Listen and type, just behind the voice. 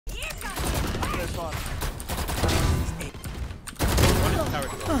tower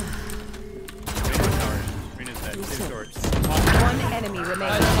still. Rena's dead. Two shorts. One enemy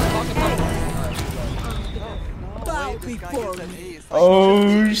remaining.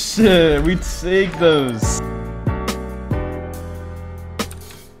 Oh shit, we take those.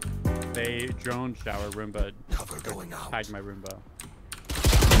 They drone shower Roomba. Hide my Roomba.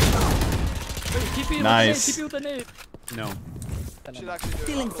 Nice. Keep you with the nade. No.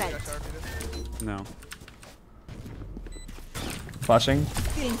 Still inside. No. Flashing.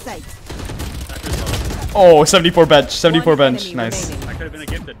 Still inside. Oh, 74 bench. 74 One bench. enemy Nice. remaining. I could have been a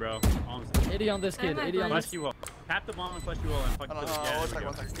gifted, bro. Honestly. 80 on this kid. 80 on Flash this. you all. Tap the bomb and flash you all and fucking One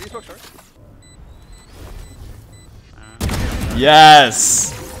second. Can you smoke short?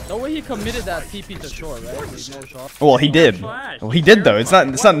 Yes. No way he committed that TP to short, right? There's no shot. Well, he did. Well, he did though. It's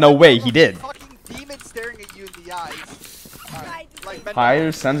not no way he did. Fucking demon staring at you in the eyes. Like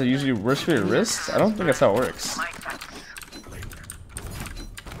Higher sends are usually worse for your wrist. I don't think that's how it works.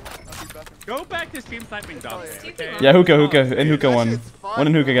 Go back to stream sniping Dante, okay? Yeah, hookah, and hookah one. One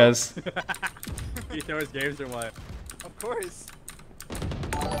in hookah, guys. You throw his games or what? Of course.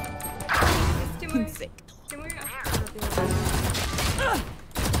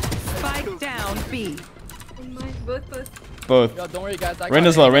 Spike down B. Both. Yo, don't worry, guys. Rain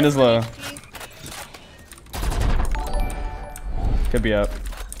low. Rain is low. Could be up.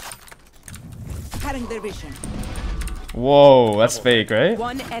 Cutting their vision. Whoa, that's fake, right?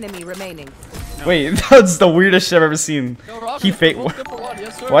 One enemy remaining. Wait, that's the weirdest shit I've ever seen. He fake.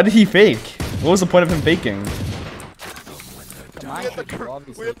 Why did he fake? What was the point of him faking?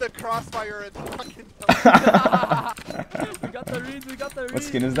 We have the crossfire and fucking. We got the reads. We got the reads. What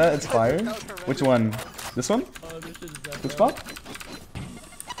skin is that? It's fire. Which one? This one? Which spot?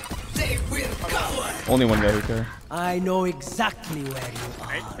 Only one guy hookah. I know exactly where you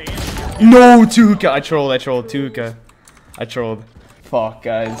are. No, two hookah. I trolled. Two hookah. I trolled. Fuck,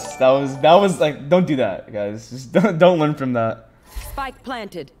 guys. That was like, don't do that, guys. Just don't learn from that. Spike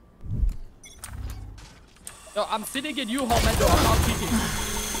planted. Yo, I'm sitting in you, Homendo. I'm not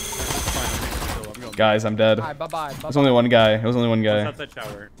peeking. Guys, I'm dead. Alright, bye-bye. There's only one guy. There was only one guy. Outside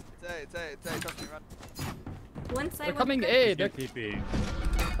shower. Trust me, run. One side. They're coming A. They're TP.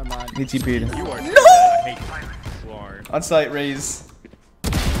 Come on. He TP'd. You are no! I hate you. You are. On site, Raze.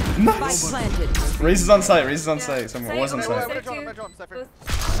 Spike Nice. planted. Raze is on site. Raze is on site. Somewhere was on site.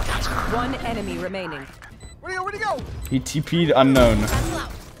 One enemy remaining. Where'd he go? He TP'd unknown.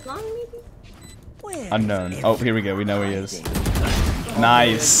 Long maybe? Unknown. Oh, here we go. We know where he is.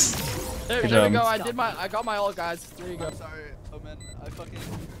 Nice. There Good we job. go. I got my ult, guys. There you go. I'm sorry, Omen. I fucking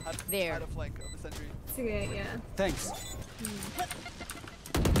There. had a flank of the sentry. It's okay, yeah. Thanks.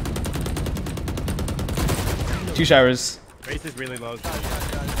 2 showers. Race is really low.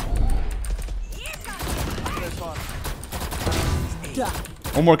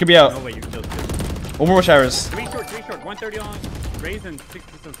 One more could be out. No way you killed two. One more showers. 3 short. 130 on. Raise and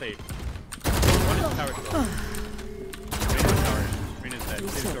 60% safe. One is tower still. Rena's dead. Two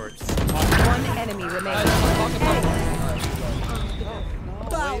shorts. One enemy remaining.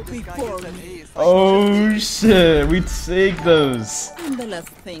 Oh shit, we take those. I'm the last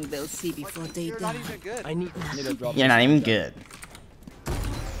thing they'll see before they You're die. not even good. I need to drop. You're not even good.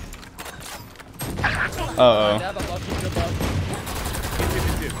 They Uh have a lucky trip up.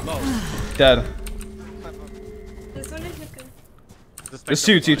 Low. oh. Dead. This one is hookah. There's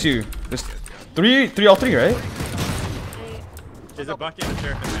two. There's three, all three, right? There's a bucket and a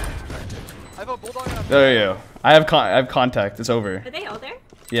sheriff in there. I have a bulldog and a There you go. I have contact. It's over. Are they all there?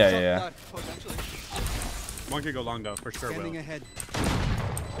 Yeah. potentially. One could go long though, for sure. Standing Will. ahead.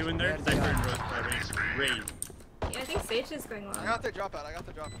 2 in there. Cypher and Raze. Yeah, I think Sage is going long. I got the dropout.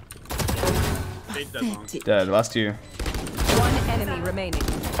 Sage dead long. Dead. Last 2. One enemy remaining.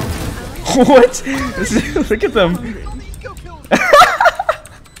 What? Look at them.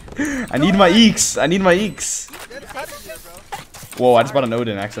 I need my eeks. Whoa, I just bought an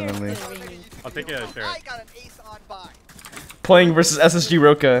Odin accidentally. I'll take a sheriff. I got an ace on buy. Playing versus SSG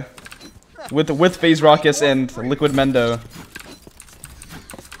Roka. With FaZe Raucus and Liquid Mendo.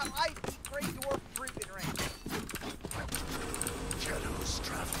 I beat Grey Dwarf freaking rank.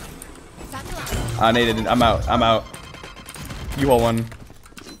 Naded. I'm out. You all won.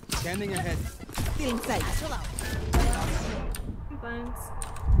 Standing ahead. Still inside. Bones.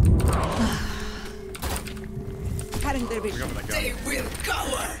 Cutting their vision. They will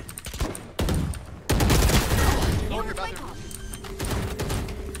cover.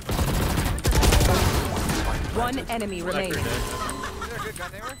 One enemy remaining.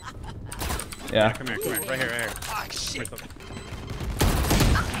 Yeah. Come here. Right here.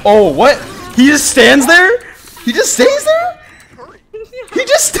 Oh, what? He just stands there? He just stays there? He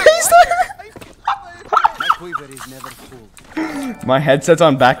just stays there. My quiver is never full. My headset's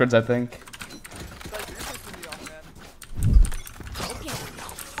on backwards, I think.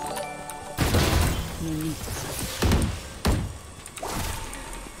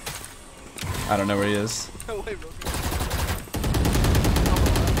 I don't know where he is.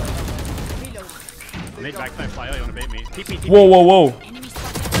 Mid backside fly out, you wanna bait me? TP. Whoa, whoa, whoa.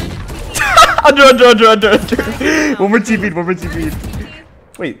 Under. One more TP, one more TP.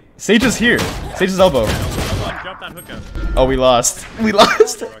 Wait, Sage is here. Sage is elbow. Drop that hookah. Oh, we lost. We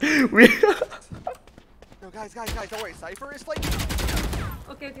lost. We. No, guys, don't worry. Cypher is like.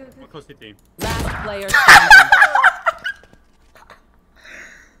 Okay. We're close to team. Last player standing.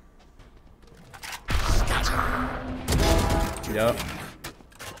 Yep.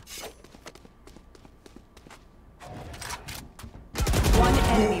 One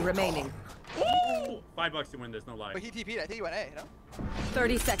enemy remaining. $5 to win this, no lie. But he TP'd. I think he went A. No.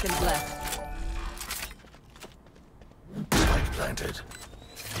 30 seconds left. Planted.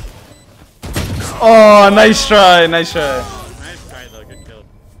 Oh, nice try, nice try. Nice try though, good kill.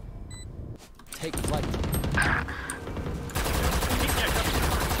 Take flight.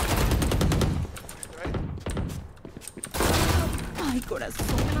 Ay, corazón.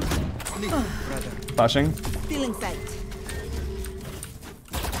 Flashing. Feeling sight.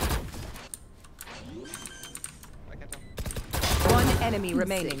 I can't tell. One enemy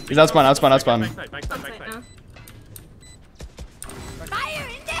remaining. He's outspawn. Backside Outside now.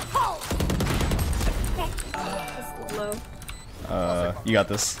 That's low. You got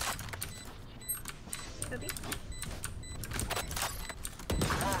this. Copy.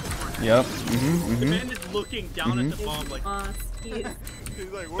 Yep. The man is looking down at the bomb like. Lost. He's He's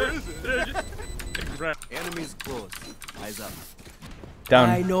like, where is it? Enemies close. Eyes up. I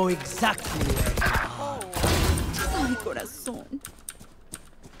Down. know exactly where you are. Ay, corazón.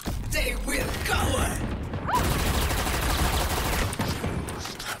 They will cover.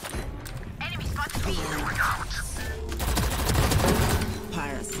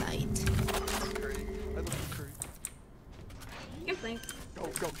 Parasite. I love Curry. good flank. Go.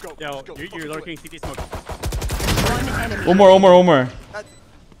 Yo, Go. you're lurking CT smoke. One enemy. One more. That's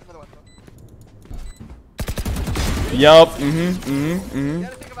another one. Yup. You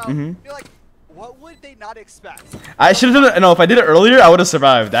gotta think about. You're like, what would they not expect? I should have done it. No, if I did it earlier, I would have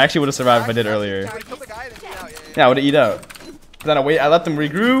survived. I actually would have survived if I did it earlier. Kill the guy and then get out. Yeah, I would have eat out. But then I let them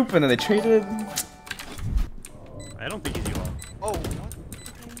regroup, and then they traded. I don't think he's you all. Oh, what?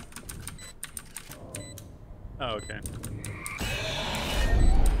 Oh, okay.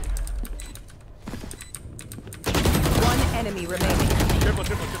 One enemy remaining. Triple.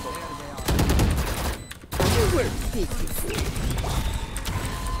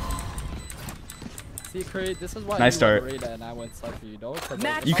 See, Curry, this is why Nice you start. went Reyna and I went Cypher, you know? 'Cause,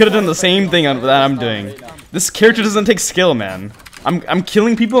 Match- You could have done the same thing that I'm doing. This character doesn't take skill, man. I'm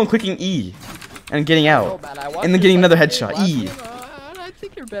killing people and clicking E, and getting No, out, man, I watched and then your getting another Cypher headshot. last E. game, I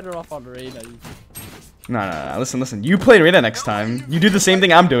think you're better off on Reyna. No. Listen. You play Reyna next time. You do the same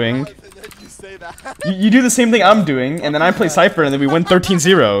thing I'm doing. You say that. You do the same thing I'm doing, and then I play Cypher, and then we win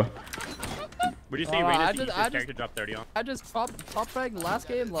 13-0. Would you say I Reyna's just- easiest I just- character drop 30 on? I just top fragged last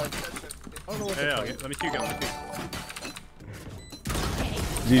game, like, I don't know what to Yeah, play. okay. Let me see you go.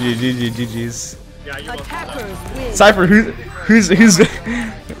 GG's. Yeah, you will. Attackers win. Cypher, who's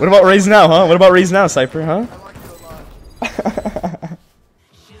what about Raze now, huh? What about Raze now, Cypher, huh?